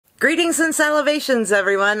Greetings and salivations,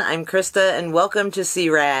 everyone. I'm Krista, and welcome to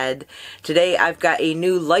C-Rad. Today I've got a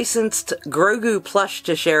new licensed Grogu plush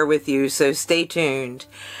to share with you, so stay tuned.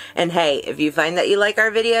 And hey, if you find that you like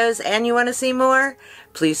our videos and you want to see more,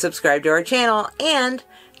 please subscribe to our channel and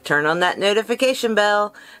turn on that notification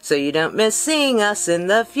bell so you don't miss seeing us in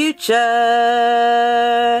the future.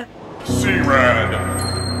 C-Rad.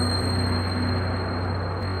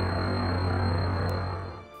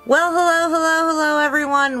 Well, hello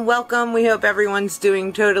everyone. Welcome. We hope everyone's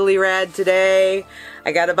doing totally rad today.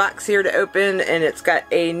 I got a box here to open and it's got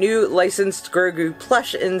a new licensed Grogu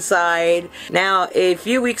plush inside. Now, a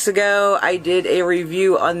few weeks ago, I did a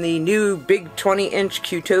review on the new big 20-inch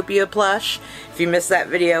Cuutopia plush. If you missed that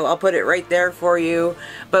video, I'll put it right there for you.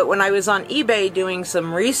 But when I was on eBay doing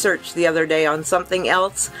some research the other day on something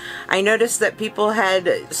else, I noticed that people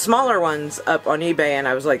had smaller ones up on eBay and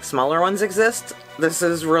I was like, smaller ones exist? This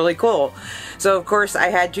is really cool. So of course I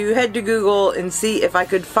had to head to Google and see if I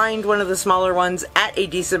could find one of the smaller ones at a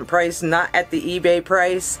decent price, not at the eBay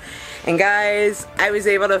price. And guys, I was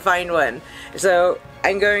able to find one. So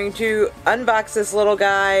I'm going to unbox this little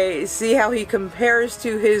guy, see how he compares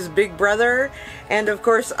to his big brother, and of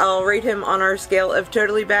course I'll rate him on our scale of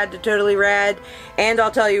totally bad to totally rad, and I'll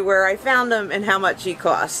tell you where I found him and how much he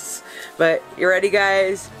costs. But you ready,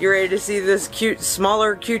 guys? You ready to see this cute,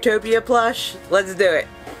 smaller Cuutopia plush? Let's do it.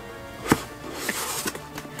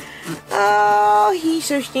 Oh, he's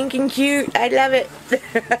so stinking cute. I love it.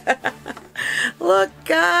 Look,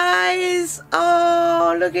 guys.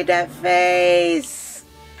 Oh, look at that face.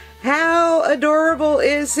 How adorable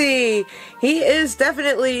is he? He is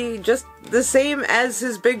definitely just the same as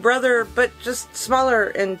his big brother, but just smaller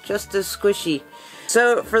and just as squishy.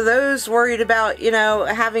 So for those worried about, you know,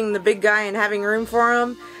 having the big guy and having room for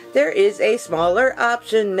him, there is a smaller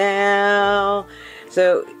option now.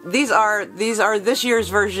 So these are this year's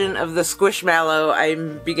version of the Squishmallow,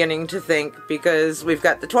 I'm beginning to think, because we've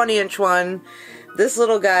got the 20-inch one. This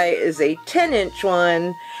little guy is a 10-inch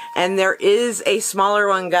one, and there is a smaller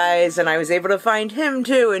one, guys, and I was able to find him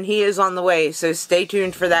too, and he is on the way, so stay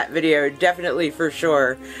tuned for that video, definitely for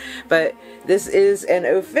sure. But this is an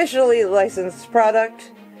officially licensed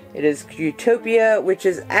product. It is Cuutopia, which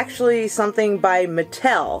is actually something by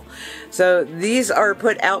MATTEL. So these are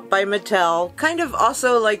put out by MATTEL, kind of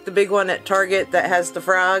also like the big one at Target that has the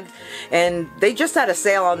frog. And they just had a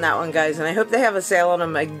sale on that one, guys, and I hope they have a sale on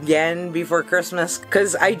them again before Christmas,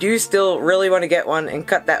 because I do still really want to get one and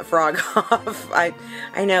cut that frog off.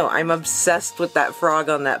 I know, I'm obsessed with that frog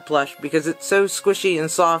on that plush because it's so squishy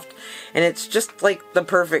and soft, and it's just like the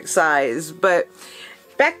perfect size. But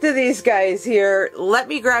back to these guys here. Let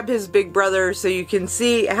me grab his big brother so you can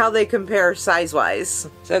see how they compare size-wise.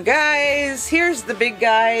 So guys, here's the big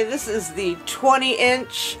guy. This is the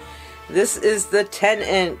 20-inch. This is the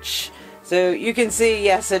 10-inch. So you can see,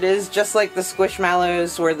 yes, it is just like the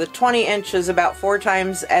Squishmallows, where the 20-inch is about 4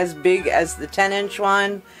 times as big as the 10-inch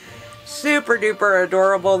one. Super duper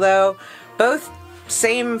adorable though. Both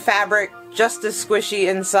same fabric, just as squishy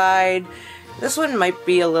inside. This one might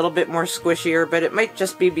be a little bit more squishier, but it might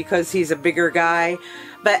just be because he's a bigger guy.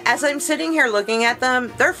 But as I'm sitting here looking at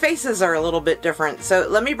them, their faces are a little bit different. So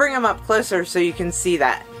let me bring them up closer so you can see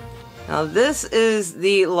that. Now this is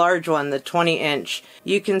the large one, the 20-inch.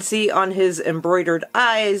 You can see on his embroidered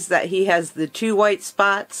eyes that he has the 2 white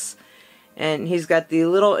spots. And he's got the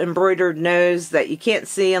little embroidered nose that you can't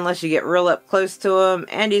see unless you get real up close to him.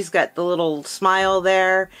 And he's got the little smile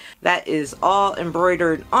there. That is all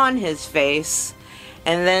embroidered on his face.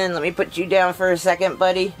 And then, let me put you down for a second,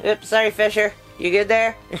 buddy. Oops, sorry, Fisher. You good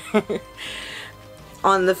there?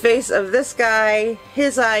 On the face of this guy,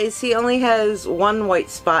 his eyes, he only has 1 white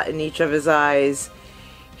spot in each of his eyes.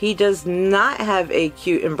 He does not have a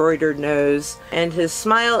cute embroidered nose, and his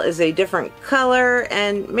smile is a different color,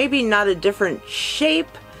 and maybe not a different shape,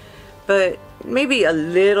 but maybe a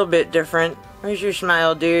little bit different. Where's your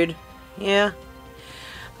smile, dude? Yeah.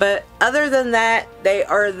 But other than that, they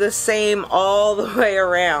are the same all the way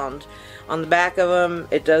around. On the back of them,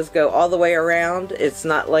 it does go all the way around. It's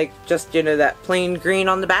not like just, you know, that plain green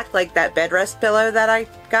on the back, like that bed rest pillow that I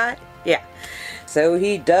got. Yeah. So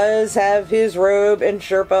he does have his robe and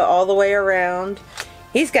Sherpa all the way around.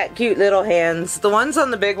 He's got cute little hands. The ones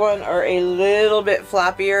on the big one are a little bit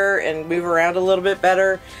floppier and move around a little bit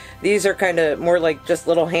better. These are kind of more like just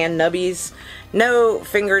little hand nubbies. No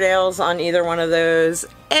fingernails on either one of those.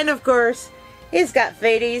 And of course, he's got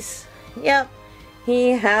feeties. Yep, he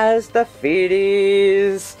has the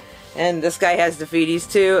feeties. And this guy has the feeties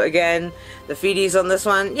too. Again, the feeties on this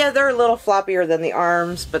one, yeah, they're a little floppier than the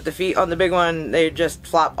arms, but the feet on the big one, they just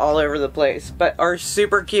flop all over the place, but are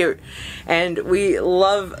super cute. And we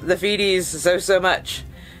love the feeties so much.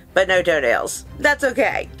 But no toenails. That's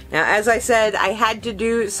okay. Now, as I said, I had to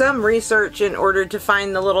do some research in order to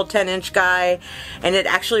find the little 10-inch guy, and it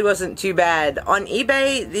actually wasn't too bad. On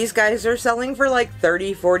eBay, these guys are selling for like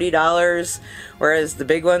 $30, $40, whereas the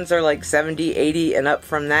big ones are like $70, $80, and up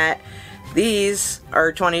from that. These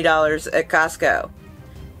are $20 at Costco.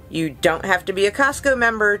 You don't have to be a Costco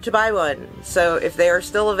member to buy one, so if they are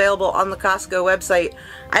still available on the Costco website,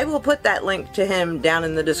 I will put that link to him down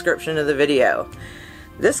in the description of the video.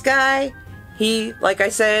 This guy, he, like I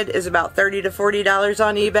said, is about $30 to $40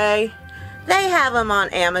 on eBay. They have him on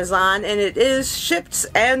Amazon, and it is shipped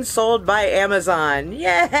and sold by Amazon.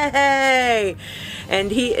 Yay!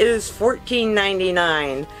 And he is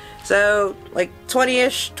 $14.99. So, like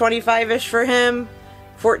 20-ish, 25-ish for him.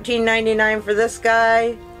 $14.99 for this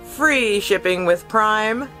guy. Free shipping with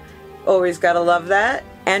Prime. Always gotta love that.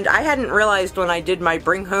 And I hadn't realized when I did my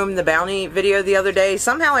Bring Home the Bounty video the other day,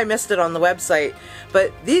 somehow I missed it on the website,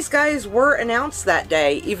 but these guys were announced that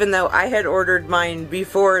day, even though I had ordered mine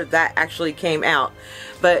before that actually came out.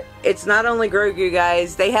 But it's not only Grogu,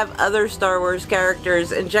 guys, they have other Star Wars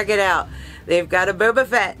characters, and check it out. They've got a Boba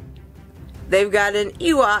Fett, they've got an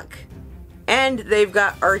Ewok, and they've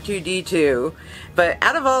got R2-D2. But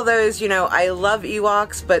out of all those, you know, I love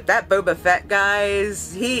Ewoks, but that Boba Fett,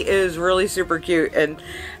 guys, he is really super cute, and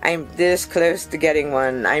I'm this close to getting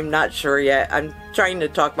one. I'm not sure yet. I'm trying to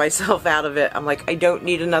talk myself out of it. I'm like, I don't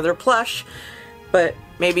need another plush, but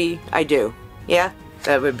maybe I do. Yeah,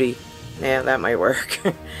 that would be, yeah, that might work.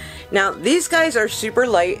 Now, these guys are super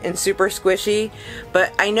light and super squishy,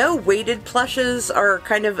 but I know weighted plushes are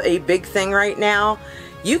kind of a big thing right now.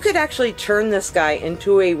 You could actually turn this guy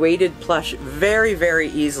into a weighted plush very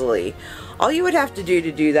easily. All you would have to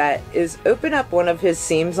do that is open up one of his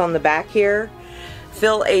seams on the back here,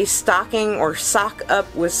 fill a stocking or sock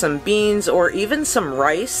up with some beans or even some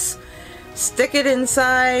rice, stick it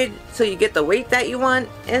inside so you get the weight that you want,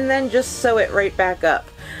 and then just sew it right back up.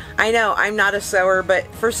 I know I'm not a sewer, but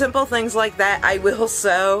for simple things like that, I will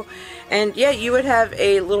sew. And yeah, you would have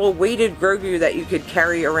a little weighted Grogu that you could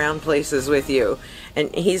carry around places with you.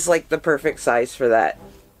 And he's like the perfect size for that.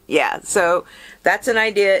 Yeah, so that's an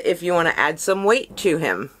idea if you want to add some weight to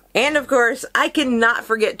him. And of course, I cannot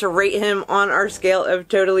forget to rate him on our scale of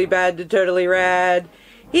totally bad to totally rad.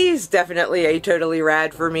 He's definitely a totally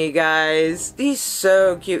rad for me, guys. He's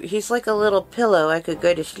so cute. He's like a little pillow I could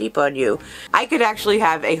go to sleep on you. I could actually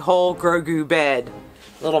have a whole Grogu bed.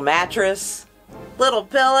 Little mattress, little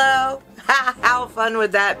pillow. How fun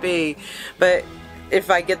would that be? But if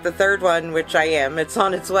I get the third one, which I am, it's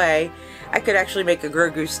on its way, I could actually make a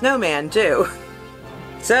Grogu snowman too.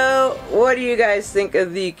 So, what do you guys think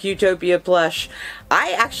of the Cuutopia plush?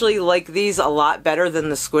 I actually like these a lot better than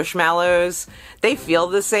the Squishmallows. They feel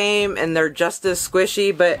the same and they're just as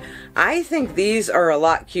squishy, but I think these are a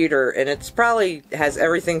lot cuter, and it's probably has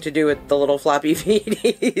everything to do with the little floppy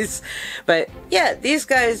feeties. But yeah, these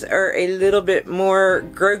guys are a little bit more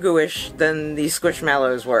Grogu-ish than the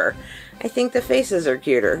Squishmallows were. I think the faces are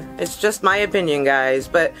cuter. It's just my opinion, guys,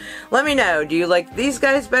 but let me know, do you like these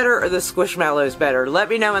guys better or the Squishmallows better? Let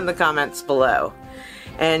me know in the comments below.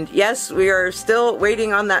 And yes, we are still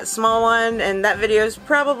waiting on that small one, and that video is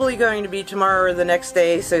probably going to be tomorrow or the next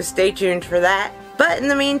day, so stay tuned for that. But in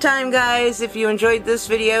the meantime, guys, if you enjoyed this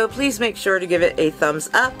video, please make sure to give it a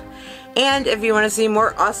thumbs up. And if you want to see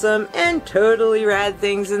more awesome and totally rad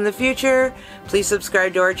things in the future, please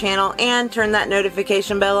subscribe to our channel and turn that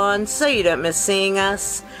notification bell on so you don't miss seeing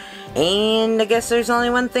us. And I guess there's only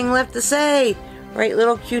one thing left to say. Right,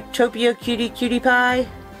 little Cuutopia cutie pie?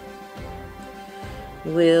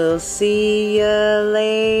 We'll see you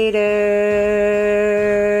later.